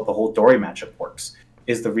like how the whole Dory matchup works,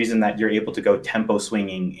 is the reason that you're able to go tempo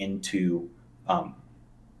swinging into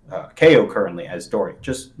KO currently as Dory.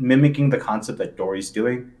 Just mimicking the concept that Dory's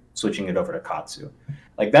doing, switching it over to Katsu.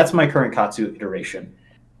 Like, that's my current Katsu iteration,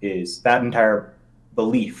 is that entire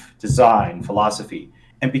belief, design, philosophy.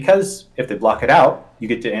 And because if they block it out, you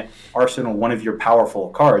get to arsenal one of your powerful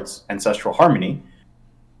cards, Ancestral Harmony,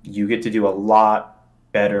 you get to do a lot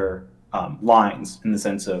better lines in the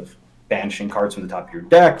sense of banishing cards from the top of your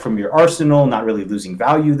deck, from your arsenal, not really losing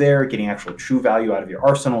value there, getting actual true value out of your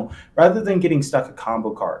arsenal, rather than getting stuck a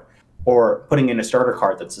combo card or putting in a starter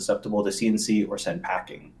card that's susceptible to CNC or send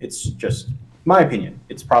packing. It's just, my opinion,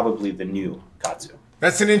 it's probably the new Katsu.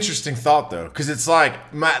 That's an interesting thought, though, because it's like,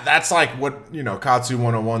 that's like what, you know, Katsu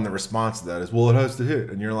 101, the response to that is, well, it has to hit.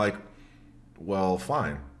 And you're like, well,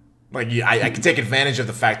 fine. Like, I can take advantage of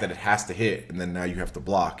the fact that it has to hit, and then now you have to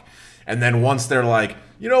block. And then once they're like,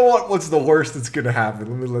 you know what? What's the worst that's going to happen?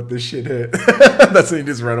 Let me let this shit hit. That's when you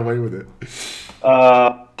just run away with it.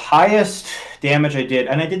 Highest damage I did,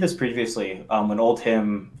 and I did this previously when old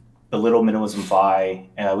him, the little minimalism Vi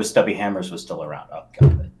with Stubby Hammers was still around. Oh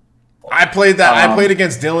god. I played that. I played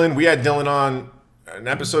against Dylan. We had Dylan on an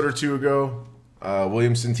episode or two ago.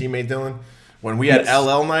 Williamson teammate Dylan. When we had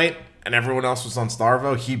LL night and everyone else was on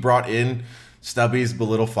Starvo, he brought in Stubbies,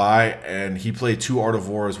 Belittle Fi, and he played 2 Art of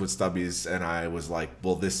Wars with Stubbies, and I was like,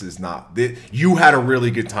 well, this is not... You had a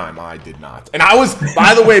really good time. I did not. And I was,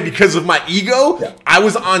 by the way, because of my ego, I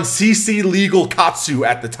was on CC Legal Katsu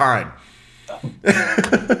at the time.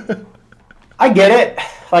 I get it.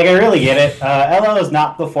 Like, I really get it. LL is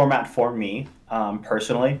not the format for me,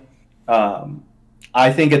 personally.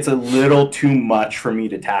 I think it's a little too much for me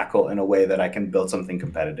to tackle in a way that I can build something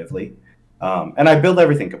competitively. And I build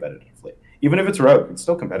everything competitively. Even if it's rogue, it's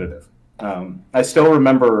still competitive. I still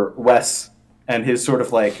remember Wes and his sort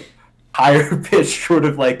of like higher pitched sort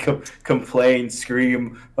of like complain,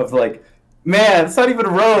 scream of like, man, it's not even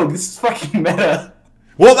rogue. This is fucking meta.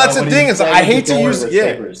 Well, that's the thing is I hate to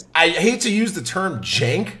use I hate to use the term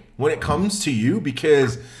jank when it comes to you,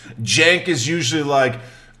 because jank is usually like,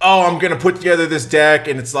 oh, I'm going to put together this deck,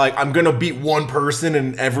 and it's like, I'm going to beat one person,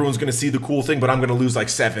 and everyone's going to see the cool thing, but I'm going to lose like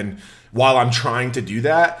 7 while I'm trying to do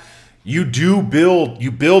that. You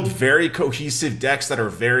build very cohesive decks that are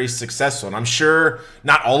very successful, and I'm sure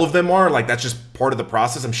not all of them are, like, that's just part of the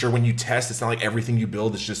process. I'm sure when you test, it's not like everything you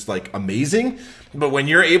build is just like amazing, but when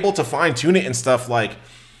you're able to fine tune it and stuff, like,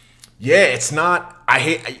 yeah, it's not,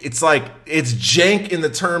 it's like, it's jank in the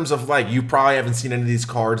terms of like, you probably haven't seen any of these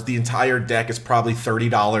cards. The entire deck is probably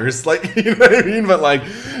 $30. Like, you know what I mean?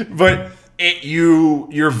 But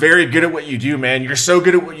you're very good at what you do, man. You're so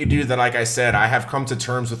good at what you do that, like I said, I have come to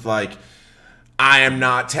terms with like, I am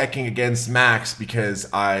not teching against Max because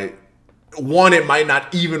one, it might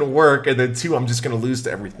not even work, and then 2, I'm just going to lose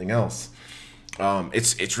to everything else.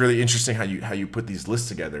 It's really interesting how you put these lists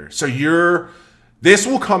together. So this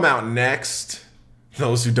will come out next.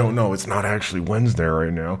 Those who don't know, it's not actually Wednesday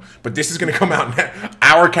right now, but this is going to come out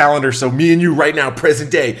our calendar. So me and you right now, present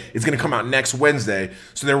day, is going to come out next Wednesday.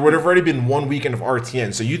 So there would have already been 1 weekend of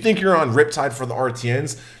RTN. So you think you're on Riptide for the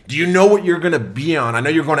RTNs? Do you know what you're going to be on? I know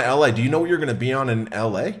you're going to LA. Do you know what you're going to be on in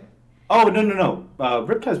LA? Oh, no.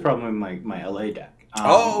 Riptide's probably my LA deck.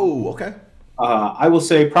 Okay. I will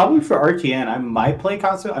say probably for RTN, I might play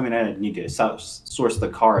Katsu. I mean, I need to source the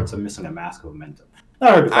cards. I'm missing a Mask of Momentum.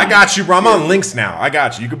 I got you, bro. I'm on Lynx now. I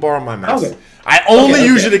got you. You can borrow my mouse. Okay. I only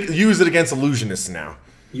use it against illusionists now.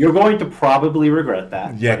 You're going to probably regret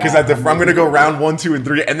that. Yeah, because I'm going to go round 1, 2, and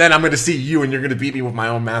 3, and then I'm going to see you, and you're going to beat me with my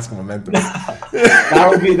own Mask of Momentum. that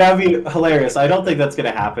would be hilarious. I don't think that's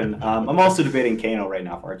going to happen. I'm also debating Kano right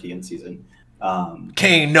now for RTN season.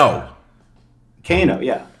 Kano,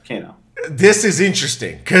 yeah, Kano. This is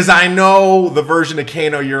interesting because I know the version of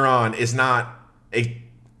Kano you're on is not a.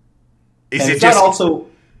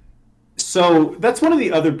 So that's one of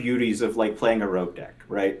the other beauties of like playing a rogue deck,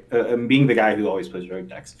 right? And being the guy who always plays rogue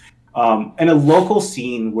decks. And a local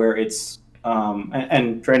scene where it's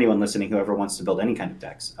and for anyone listening who ever wants to build any kind of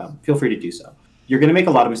decks, feel free to do so. You're going to make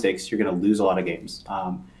a lot of mistakes. You're going to lose a lot of games.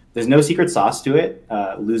 There's no secret sauce to it.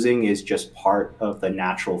 Losing is just part of the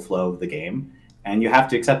natural flow of the game, and you have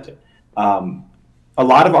to accept it. A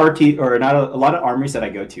lot of a lot of armies that I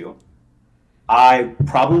go to, I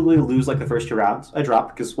probably lose like the first 2 rounds. I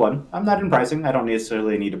drop because 1, I'm not in pricing. I don't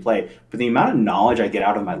necessarily need to play. But the amount of knowledge I get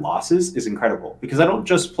out of my losses is incredible because I don't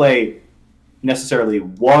just play necessarily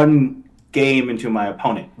 1 game into my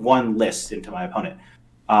opponent, 1 list into my opponent.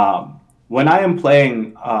 When I am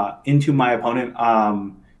playing into my opponent,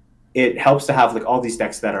 it helps to have like all these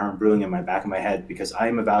decks that are brewing in my back of my head because I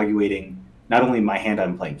am evaluating not only my hand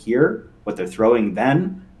I'm playing here, what they're throwing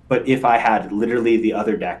then, but if I had literally the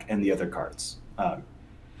other deck and the other cards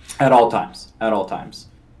at all times.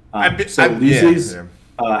 Loses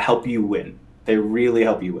help you win. They really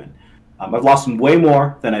help you win. I've lost way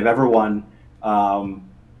more than I've ever won.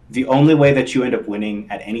 The only way that you end up winning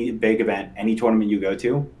at any big event, any tournament you go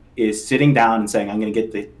to, is sitting down and saying, I'm going to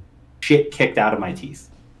get the shit kicked out of my teeth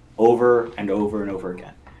over and over and over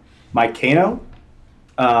again. My Kano,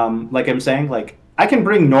 like I'm saying, like I can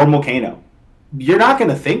bring normal Kano. You're not going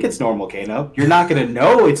to think it's normal Kano. You're not going to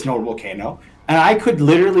know it's normal Kano. And I could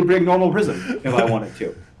literally bring normal Prism if I wanted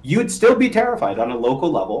to. You'd still be terrified on a local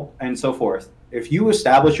level and so forth. If you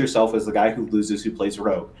establish yourself as the guy who loses, who plays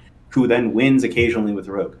Rogue, who then wins occasionally with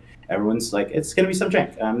Rogue, everyone's like, it's going to be some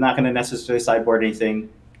jank. I'm not going to necessarily sideboard anything.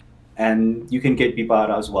 And you can get beat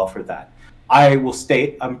out as well for that. I will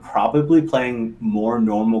state I'm probably playing more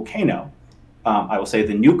normal Kano. I will say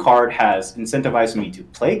the new card has incentivized me to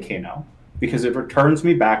play Kano, because it returns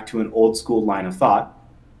me back to an old school line of thought.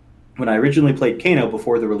 when I originally played Kano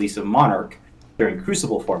before the release of Monarch during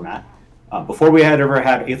Crucible format, before we had ever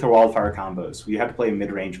had Aether Wildfire combos, we had to play a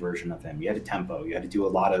mid-range version of him. You had to tempo. You had to do a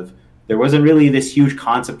lot of... There wasn't really this huge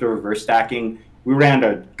concept of reverse stacking. We ran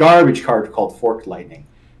a garbage card called Forked Lightning.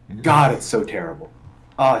 God, it's so terrible.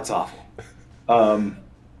 Oh, it's awful.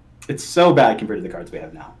 It's so bad compared to the cards we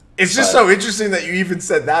have now. It's just so interesting that you even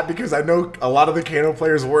said that, because I know a lot of the Kano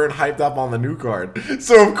players weren't hyped up on the new card.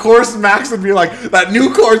 So, of course, Max would be like, that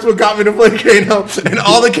new card's what got me to play Kano. And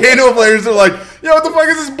all the Kano players are like, yo, what the fuck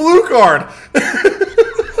is this blue card?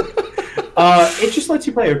 It just lets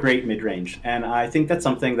you play a great mid-range. And I think that's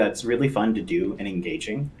something that's really fun to do and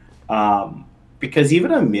engaging. Because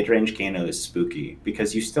even a mid-range Kano is spooky,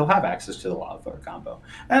 because you still have access to the Wildfire combo.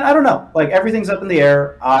 And I don't know, like, everything's up in the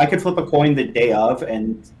air. I could flip a coin the day of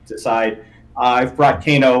and decide, I've brought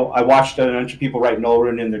Kano, I watched a bunch of people write Null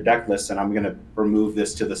Rune in their deck list, and I'm going to remove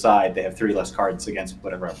this to the side. They have 3 less cards against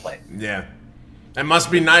whatever I play. Yeah. It must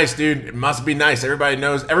be nice, dude. It must be nice. Everybody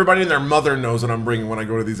knows, everybody and their mother knows what I'm bringing when I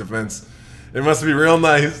go to these events. It must be real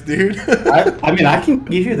nice, dude. I mean, I can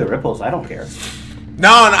give you the ripples. I don't care. No,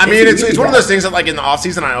 I mean it's one of those things that, like, in the off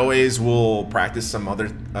season, I always will practice some other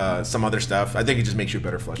stuff. I think it just makes you a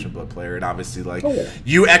better Flesh and Blood player, and obviously, like,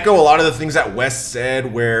 you echo a lot of the things that Wes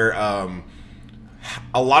said, where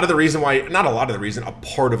a lot of the reason why, not a lot of the reason, a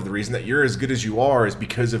part of the reason that you're as good as you are is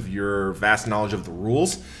because of your vast knowledge of the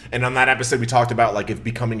rules. And on that episode, we talked about, like, if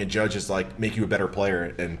becoming a judge is, like, make you a better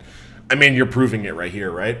player, and I mean, you're proving it right here,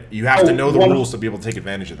 right? You have to know the rules to be able to take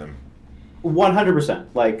advantage of them. 100%.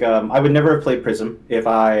 Like, I would never have played Prism if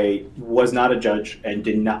I was not a judge and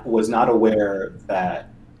was not aware that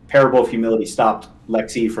Parable of Humility stopped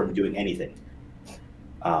Lexi from doing anything.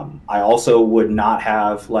 I also would not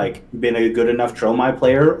have, like, been a good enough Dromai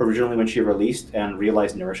player originally when she released, and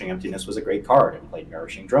realized Nourishing Emptiness was a great card and played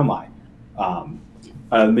Nourishing Dromai.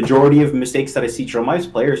 A majority of mistakes that I see Dromai's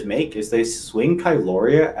players make is they swing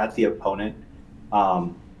Kyloria at the opponent,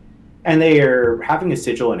 and they are having a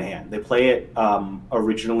sigil in hand. They play it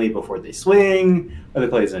originally before they swing, or they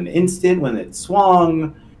play it as an instant when it's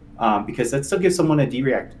swung, because that still gives someone a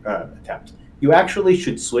D-react attempt. You actually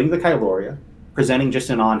should swing the Kyloria, presenting just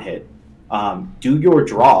an on-hit, do your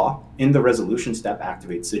draw in the resolution step,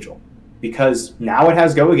 activate sigil. Because now it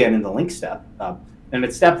has go again in the link step, and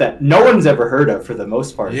it's a step that no one's ever heard of for the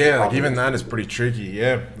most part. Yeah, like, even that is pretty tricky.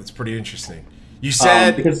 Yeah, that's pretty interesting. You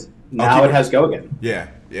said... because now it has go again. Yeah,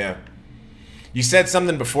 yeah. You said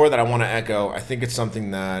something before that I want to echo. I think it's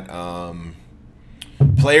something that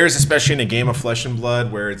players, especially in a game of Flesh and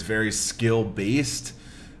Blood where it's very skill-based,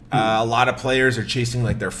 a lot of players are chasing,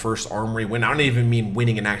 like, their first armory win. I don't even mean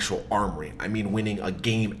winning an actual armory. I mean winning a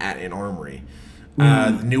game at an armory.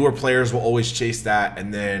 The newer players will always chase that,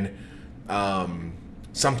 and then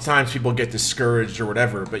sometimes people get discouraged or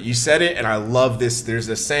whatever. But you said it, and I love this. There's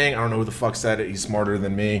this saying. I don't know who the fuck said it. He's smarter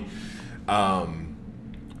than me.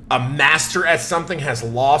 A master at something has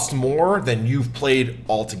lost more than you've played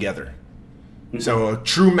altogether. So a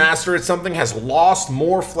true master at something has lost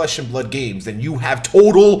more Flesh and Blood games than you have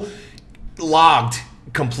total logged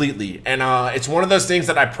completely. And it's one of those things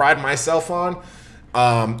that I pride myself on.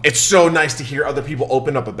 It's so nice to hear other people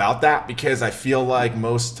open up about that, because I feel like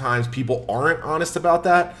most times people aren't honest about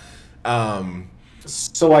that.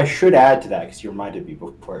 So I should add to that, because you reminded me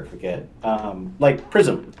before I forget. Like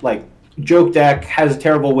Prism, like, joke deck has a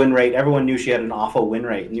terrible win rate. Everyone knew she had an awful win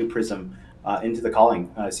rate. New Prism into the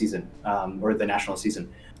calling season, or the national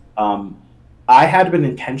season. I had been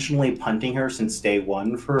intentionally punting her since day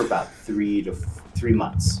one for about 3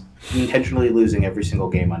 months, intentionally losing every single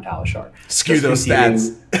game on Talishar. Skew those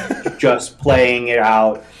stats. Just playing it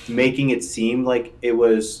out, making it seem like it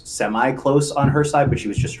was semi-close on her side, but she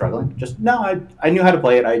was just struggling. I knew how to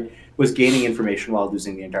play it. I was gaining information while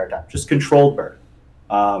losing the entire time. Just controlled her.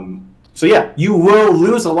 So yeah, you will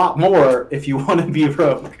lose a lot more if you want to be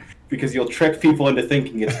rogue, because you'll trick people into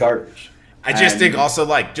thinking it's garbage. I just think also,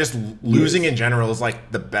 like, just losing in general is,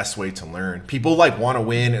 like, the best way to learn. People, like, want to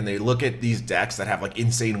win, and they look at these decks that have, like,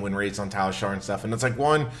 insane win rates on Talishar and stuff, and it's like,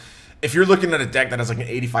 one, if you're looking at a deck that has, like, an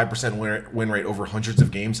 85% win rate over hundreds of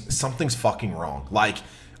games, something's fucking wrong. Like,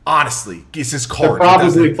 honestly, it's this card. They're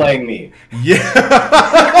probably playing me.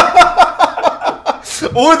 Yeah.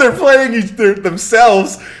 Or they're playing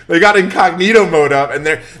themselves. They got incognito mode up, and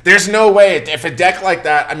there's no way. If a deck like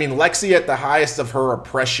that, I mean, Lexi at the highest of her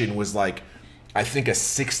oppression was, like, I think a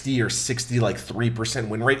 60 or 60, like, 3%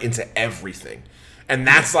 win rate into everything. And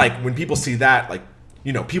that's, like, when people see that, like,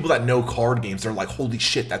 You know, people that know card games, they're like, holy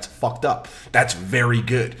shit, that's fucked up. That's very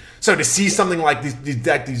good. So to see something like these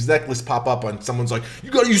deck lists pop up on someone's like,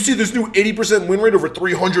 you see this new 80% win rate over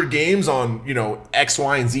 300 games on, you know, X,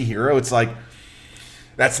 Y, and Z hero. It's like,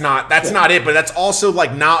 that's not it, but that's also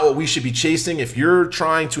like not what we should be chasing. If you're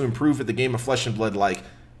trying to improve at the game of Flesh and Blood, like,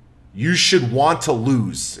 you should want to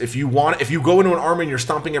lose. If you go into an army and you're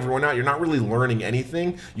stomping everyone out, you're not really learning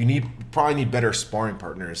anything. You probably need better sparring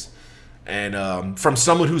partners. And from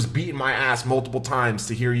someone who's beaten my ass multiple times,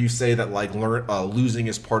 to hear you say that like losing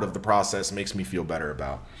is part of the process makes me feel better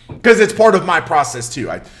about, because it's part of my process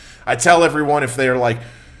too. I tell everyone, if they're like,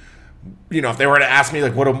 you know, if they were to ask me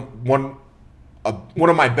like one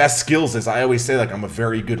of my best skills is, I always say like I'm a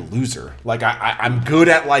very good loser. Like I'm good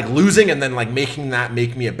at like losing and then like making that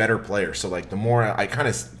make me a better player. So like the more I kind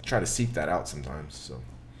of try to seek that out sometimes. So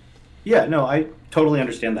yeah, no, I totally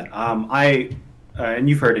understand that. And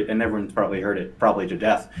you've heard it, and everyone's probably heard it, probably to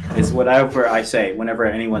death. It's whatever I say whenever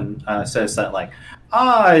anyone says that, like,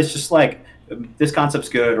 it's just like, this concept's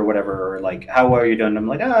good or whatever, or like, how are you doing? I'm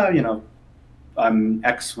like, you know, I'm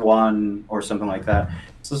X1 or something like that.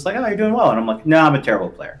 So it's like, you're doing well. And I'm like, no, I'm a terrible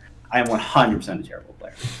player. I am 100% a terrible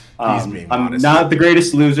player. I'm not the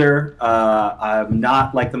greatest loser. I'm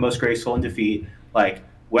not like the most graceful in defeat. Like,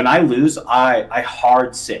 when I lose, I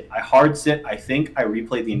hard sit. I think I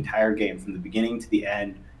replay the entire game from the beginning to the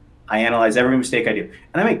end. I analyze every mistake I do.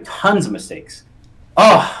 And I make tons of mistakes.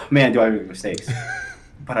 Oh, man, do I make mistakes.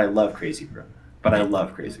 But I love Crazy Brew.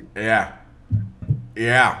 Yeah.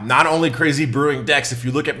 Yeah. Not only Crazy Brewing decks. If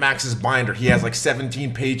you look at Max's binder, he has like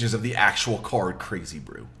 17 pages of the actual card Crazy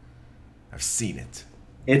Brew. I've seen it.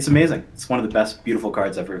 It's amazing. It's one of the best, beautiful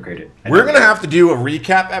cards I've ever created. We're going to have to do a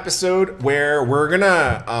recap episode where we're going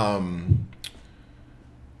to...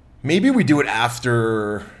 maybe we do it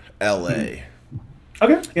after LA.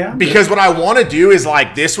 Okay, yeah. Because what I want to do is,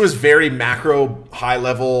 like, this was very macro, high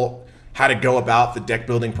level, how to go about the deck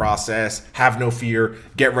building process, have no fear,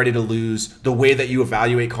 get ready to lose, the way that you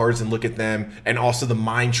evaluate cards and look at them, and also the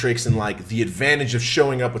mind tricks and, like, the advantage of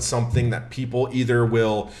showing up with something that people either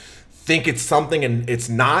will... think it's something and it's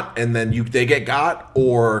not, and then they get got,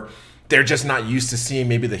 or they're just not used to seeing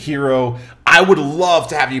maybe the hero. I would love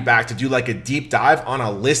to have you back to do like a deep dive on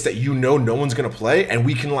a list that you know no one's gonna play, and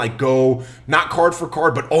we can like go not card for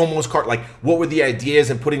card but almost card, like what were the ideas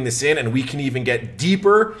in putting this in, and we can even get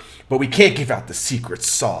deeper, but we can't give out the secret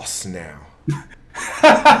sauce now.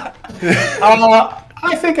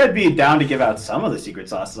 I think I'd be down to give out some of the secret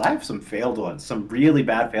sauces. I have some failed ones, some really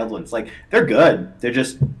bad failed ones. Like, they're good. They're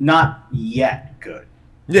just not yet good.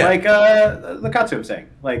 Yeah. Like, the Katsu I'm saying.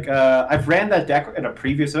 Like, I've ran that deck in a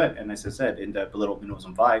previous event, and as I said, in the Belittled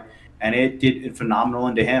Minimalism 5, and it did phenomenal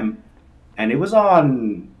into him. And it was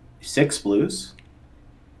on 6 blues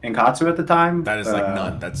in Katsu at the time. That is like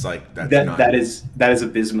none. That's none. That is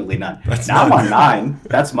abysmally none. Now I'm on 9.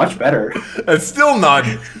 That's much better. It's still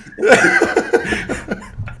none.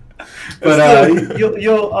 But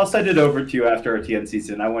I'll send it over to you after our TN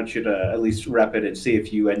season. I want you to at least rep it and see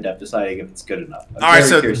if you end up deciding if it's good enough. All right,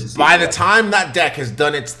 so by the time that deck has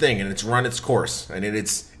done its thing and it's run its course and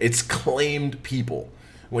it's claimed people,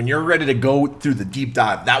 when you're ready to go through the deep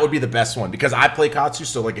dive, that would be the best one, because I play Katsu.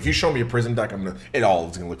 So like, if you show me a prison deck, it all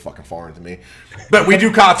is gonna look fucking foreign to me. But we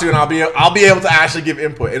do Katsu, and I'll be able to actually give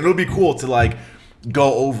input, and it'll be cool to like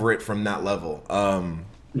go over it from that level.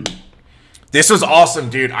 This was awesome,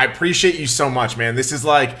 dude. I appreciate you so much, man. This is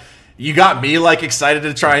like, you got me like excited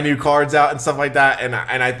to try new cards out and stuff like that. And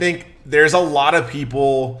I think there's a lot of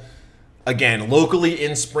people, again, locally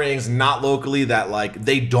in Springs, not locally, that like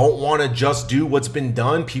they don't want to just do what's been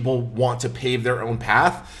done. People want to pave their own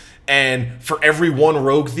path. And for every one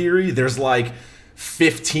rogue theory, there's like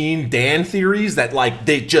 15 Dan theories that like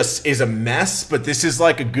they just is a mess. But this is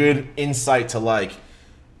like a good insight to like,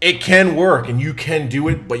 it can work and you can do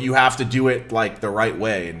it, but you have to do it like the right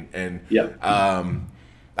way. And yeah.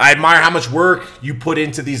 I admire how much work you put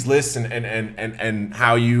into these lists and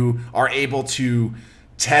how you are able to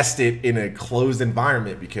test it in a closed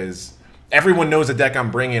environment, because everyone knows the deck I'm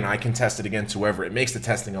bringing. I can test it against whoever. It makes the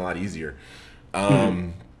testing a lot easier.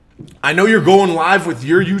 I know you're going live with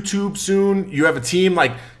your YouTube soon. You have a team.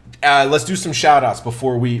 Like, let's do some shout outs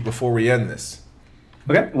before we end this.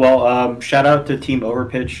 Okay, well, shout out to Team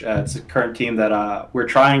Overpitch. It's a current team that we're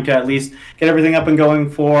trying to at least get everything up and going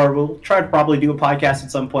for. We'll try to probably do a podcast at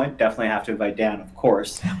some point. Definitely have to invite Dan, of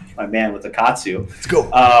course, my man with the Katsu. Let's go.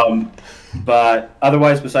 But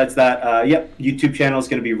otherwise, besides that, yep, YouTube channel is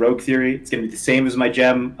going to be Rogue Theory. It's going to be the same as my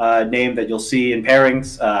gem name that you'll see in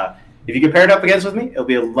pairings. If you get paired up against with me, it'll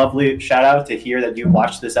be a lovely shout out to hear that you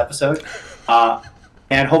watched this episode.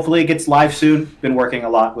 And hopefully it gets live soon. Been working a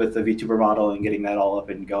lot with the VTuber model and getting that all up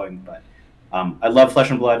and going. But I love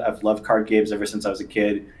Flesh and Blood. I've loved card games ever since I was a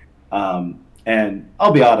kid. And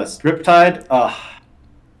I'll be honest, Riptide,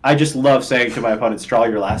 I just love saying to my opponents, draw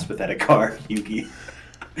your last pathetic card, Yugi.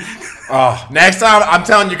 Next time, I'm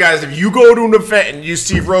telling you guys, if you go to an event and you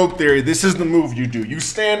see Rogue Theory, this is the move you do. You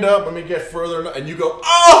stand up, let me get further, and you go,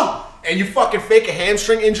 oh! And you fucking fake a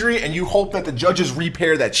hamstring injury, and you hope that the judges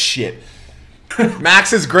repair that shit.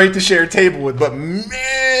 Max is great to share a table with, but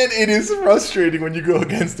man, it is frustrating when you go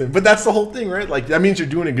against him. But that's the whole thing, right? Like, that means you're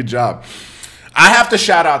doing a good job. I have to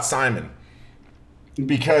shout out Simon.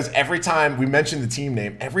 Because every time we mention the team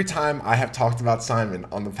name, every time I have talked about Simon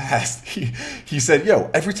on the past, he said, yo,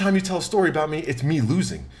 every time you tell a story about me, it's me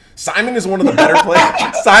losing. Simon is one of the better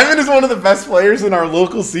players. Simon is one of the best players in our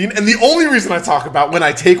local scene. And the only reason I talk about when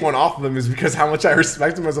I take one off of him is because how much I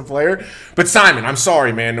respect him as a player. But Simon, I'm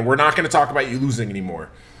sorry, man. We're not going to talk about you losing anymore.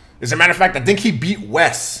 As a matter of fact, I think he beat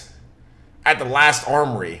Wes at the last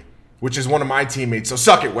Armory, which is one of my teammates. So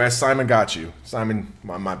suck it, Wes. Simon got you. Simon,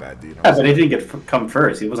 my bad, dude. Yeah, but he didn't come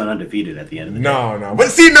first. He wasn't undefeated at the end of the day. No. But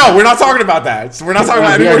see, no, we're not talking about that. So we're not talking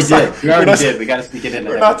about we anymore. We already did. We got to sneak it in.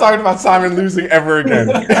 We're not talking about Simon losing ever again.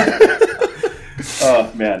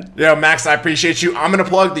 Oh, man. Yeah, Max, I appreciate you. I'm going to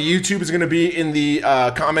plug the YouTube is going to be in the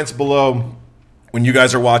comments below when you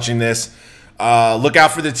guys are watching this. Look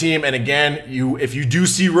out for the team. And again, if you do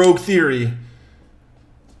see Rogue Theory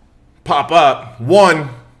pop up, 1,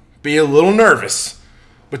 be a little nervous,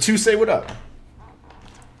 but 2, say what up.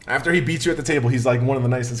 After he beats you at the table, he's like one of the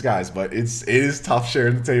nicest guys, but it is tough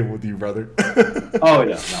sharing the table with you, brother. Oh,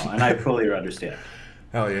 yeah, no, and I fully understand.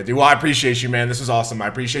 Hell yeah, dude. Well, I appreciate you, man. This was awesome. I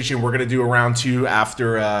appreciate you, and we're going to do a round 2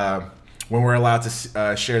 after when we're allowed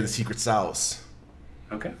to share the secret sauce.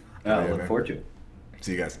 Okay. I look forward to it.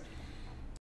 See you guys.